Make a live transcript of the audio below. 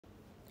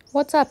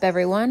What's up,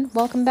 everyone?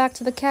 Welcome back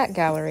to the cat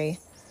gallery.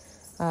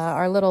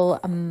 Our little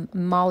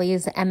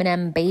Molly's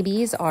M&M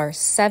babies are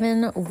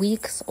 7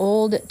 weeks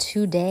old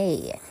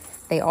today.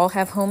 They all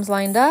have homes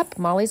lined up.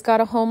 Molly's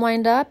got a home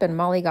lined up, and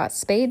Molly got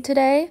spayed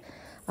today.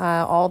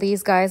 All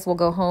these guys will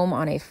go home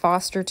on a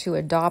foster to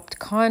adopt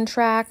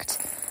contract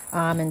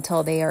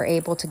until they are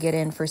able to get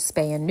in for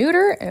spay and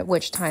neuter, at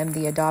which time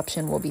the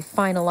adoption will be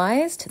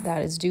finalized.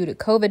 That is due to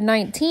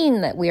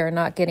COVID-19 that we are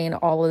not getting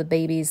all of the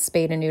babies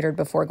spayed and neutered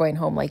before going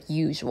home like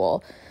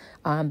usual.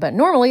 But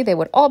normally they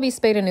would all be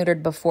spayed and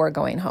neutered before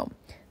going home.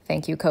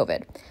 Thank you,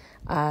 COVID.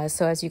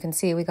 So as you can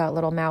see, we got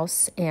little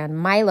Mouse and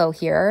Milo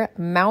here.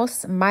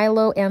 Mouse,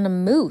 Milo,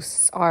 and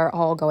Moose are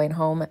all going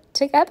home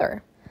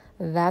together.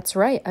 That's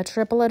right, a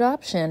triple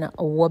adoption.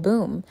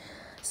 Waboom.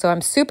 So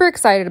I'm super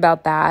excited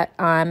about that.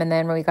 And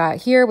then we've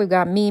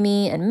got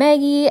Mimi and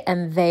Maggie,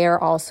 and they are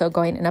also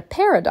going in a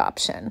pair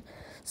adoption.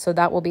 So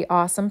that will be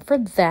awesome for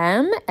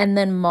them. And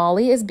then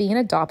Molly is being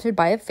adopted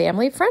by a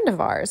family friend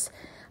of ours,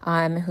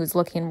 who's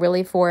looking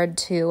really forward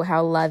to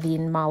how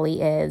loving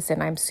Molly is.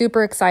 And I'm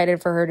super excited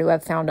for her to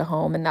have found a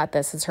home and that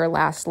this is her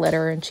last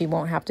litter and she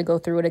won't have to go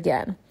through it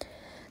again.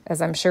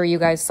 As I'm sure you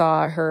guys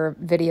saw her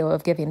video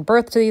of giving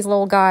birth to these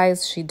little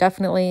guys, she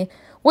definitely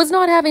was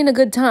not having a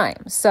good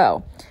time.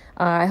 So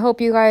I hope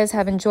you guys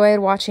have enjoyed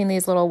watching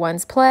these little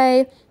ones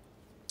play.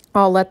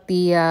 I'll let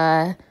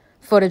the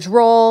footage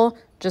roll.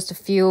 Just a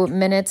few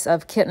minutes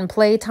of kitten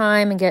play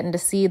time and getting to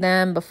see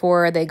them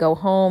before they go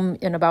home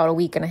in about a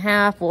week and a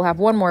half. We'll have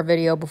one more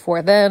video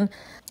before then.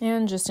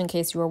 And just in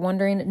case you were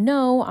wondering,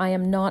 no, I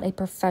am not a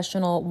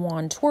professional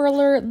wand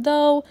twirler,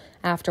 though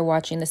after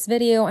watching this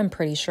video, I'm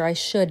pretty sure I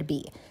should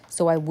be.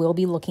 So I will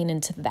be looking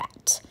into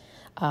that.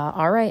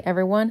 All right,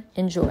 everyone,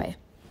 enjoy.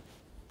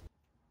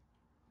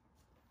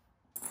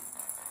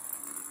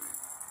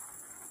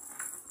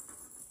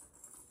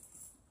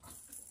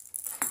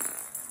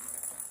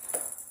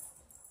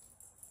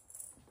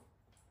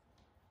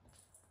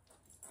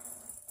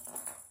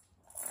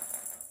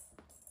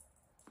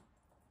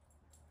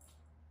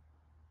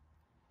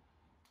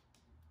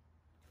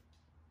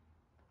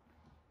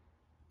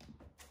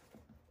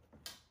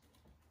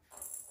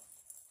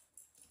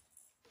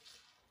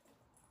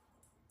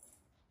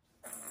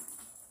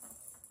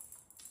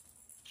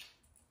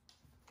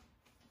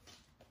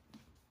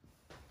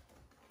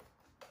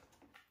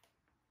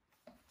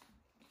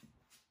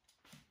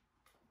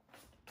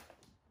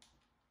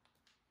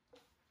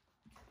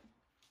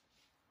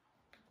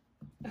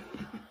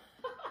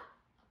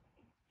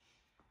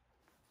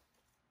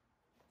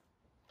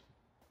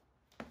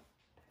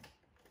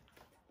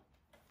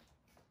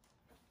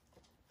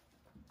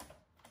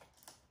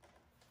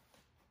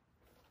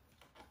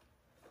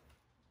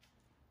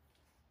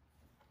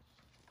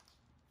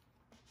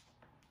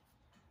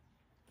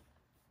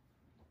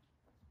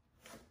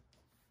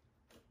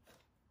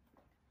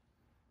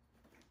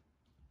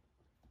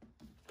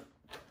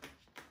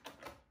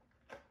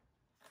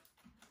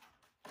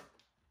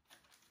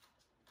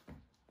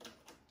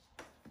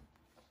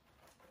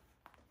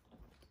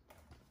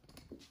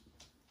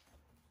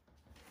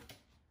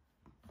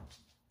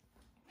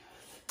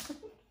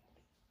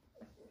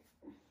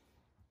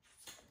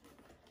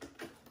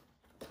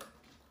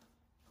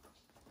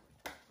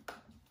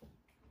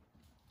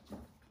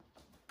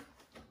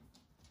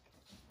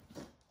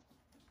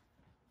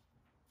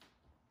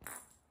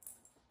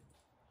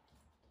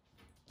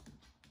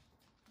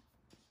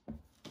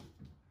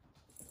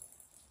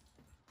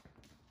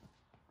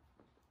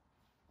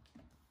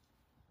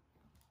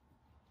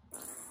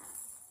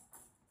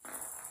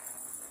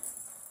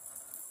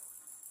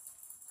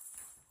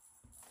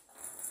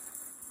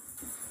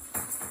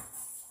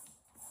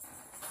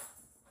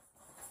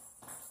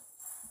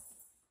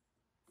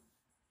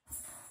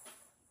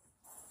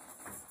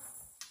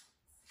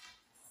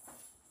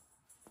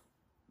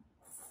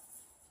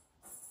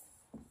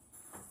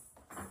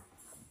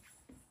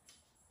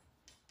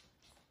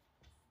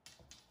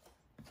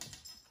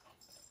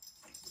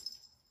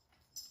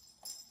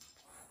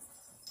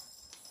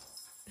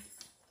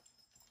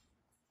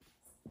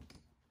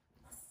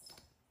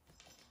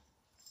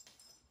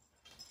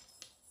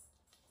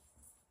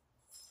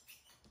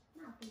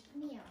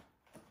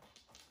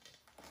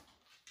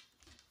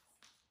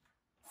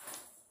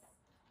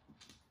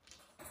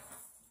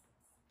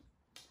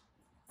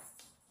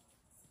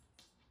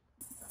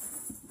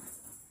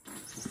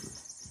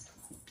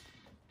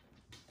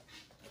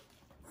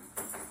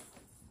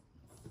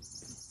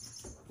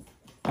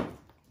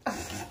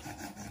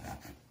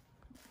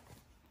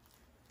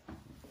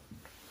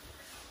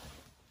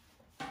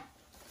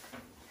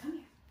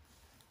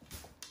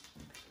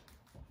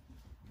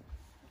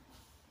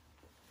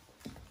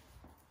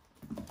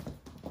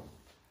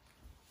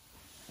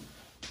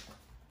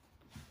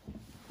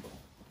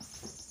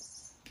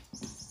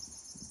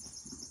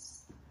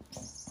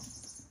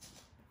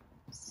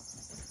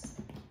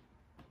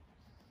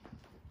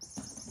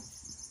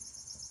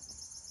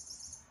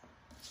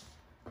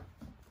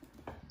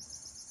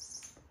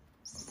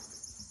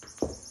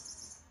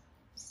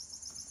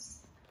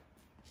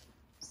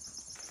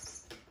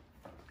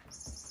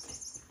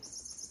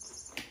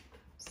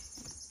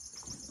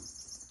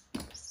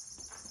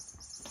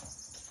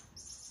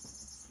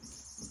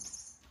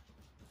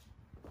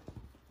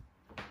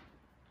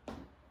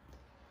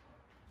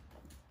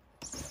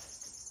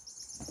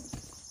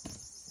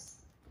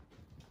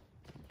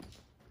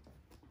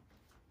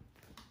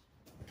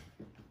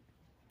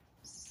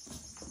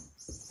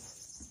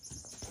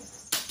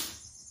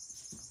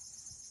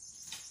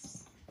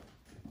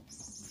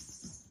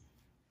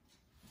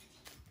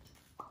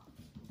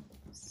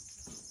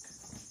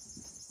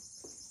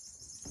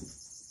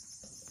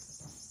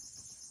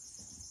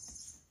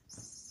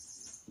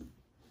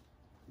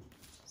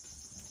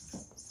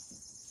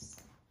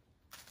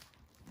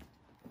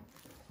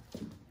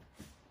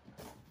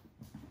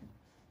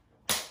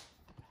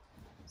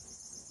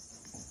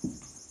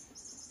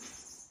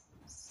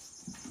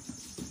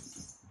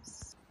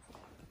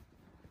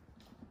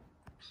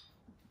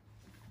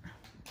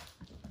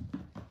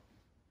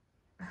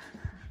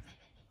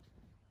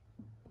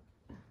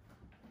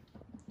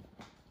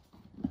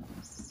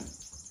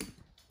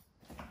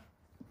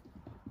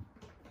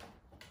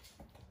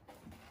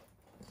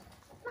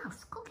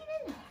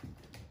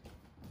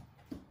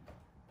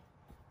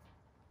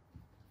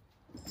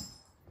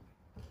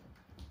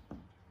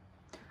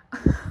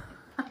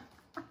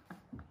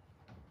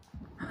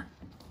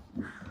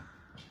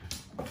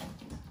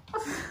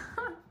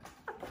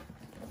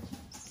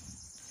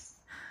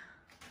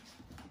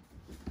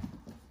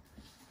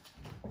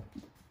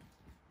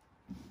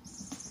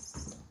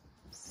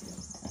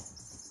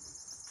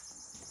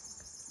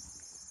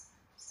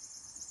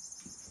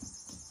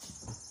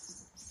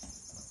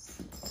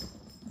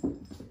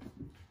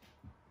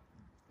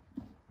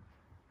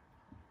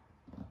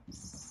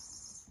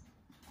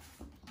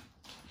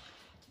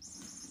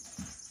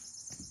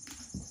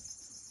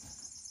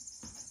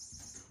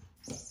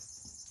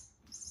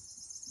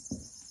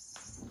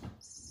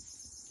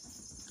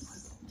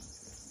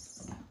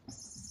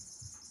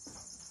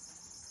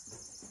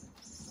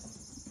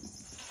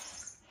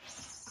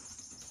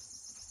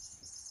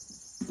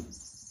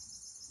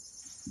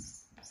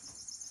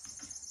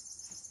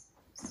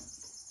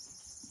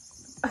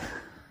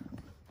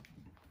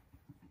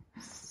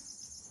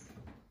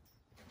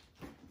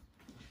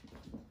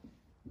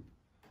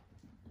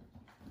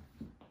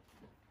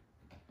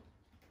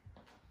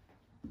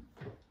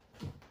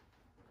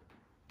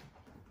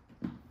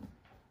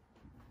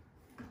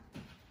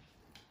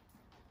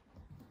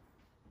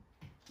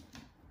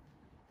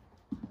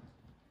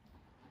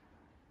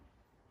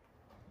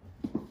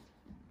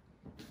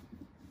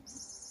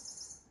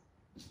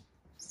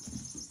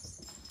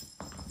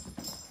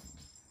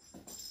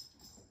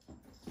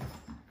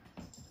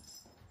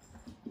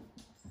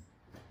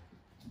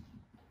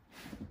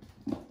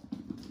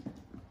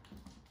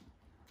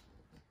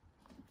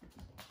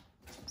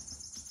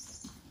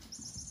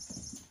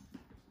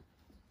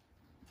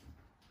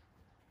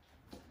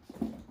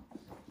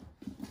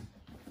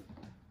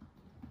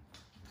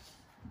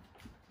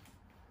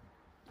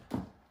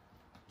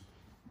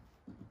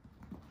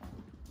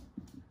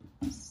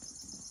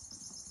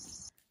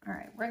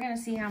 we're gonna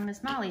see how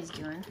Miss Molly's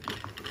doing.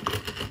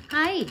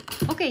 Hi.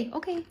 Okay,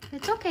 okay.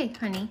 It's okay,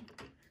 honey.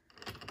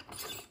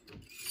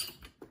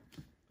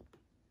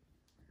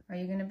 Are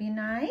you gonna be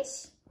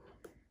nice?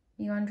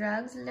 You on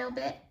drugs a little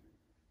bit?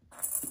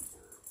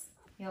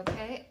 You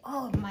okay?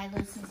 Oh, my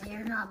listens,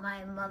 you're not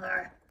my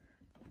mother.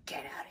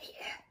 Get out of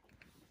here.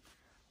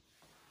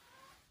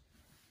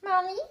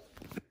 Molly?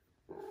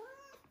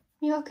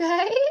 You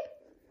okay?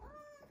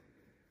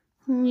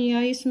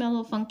 Yeah, you smell a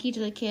little funky to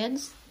the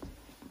kids?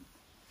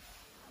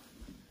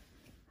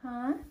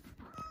 Huh?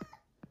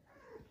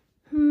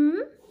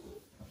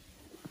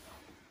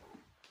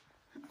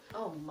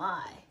 Oh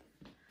my.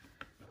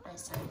 I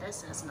said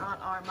this is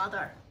not our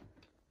mother.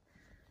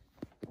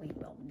 We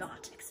will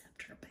not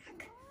accept her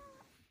back.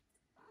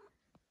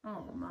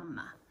 Oh,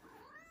 mama.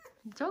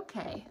 It's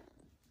okay.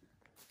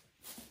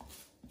 It's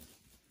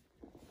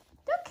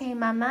okay,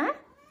 mama.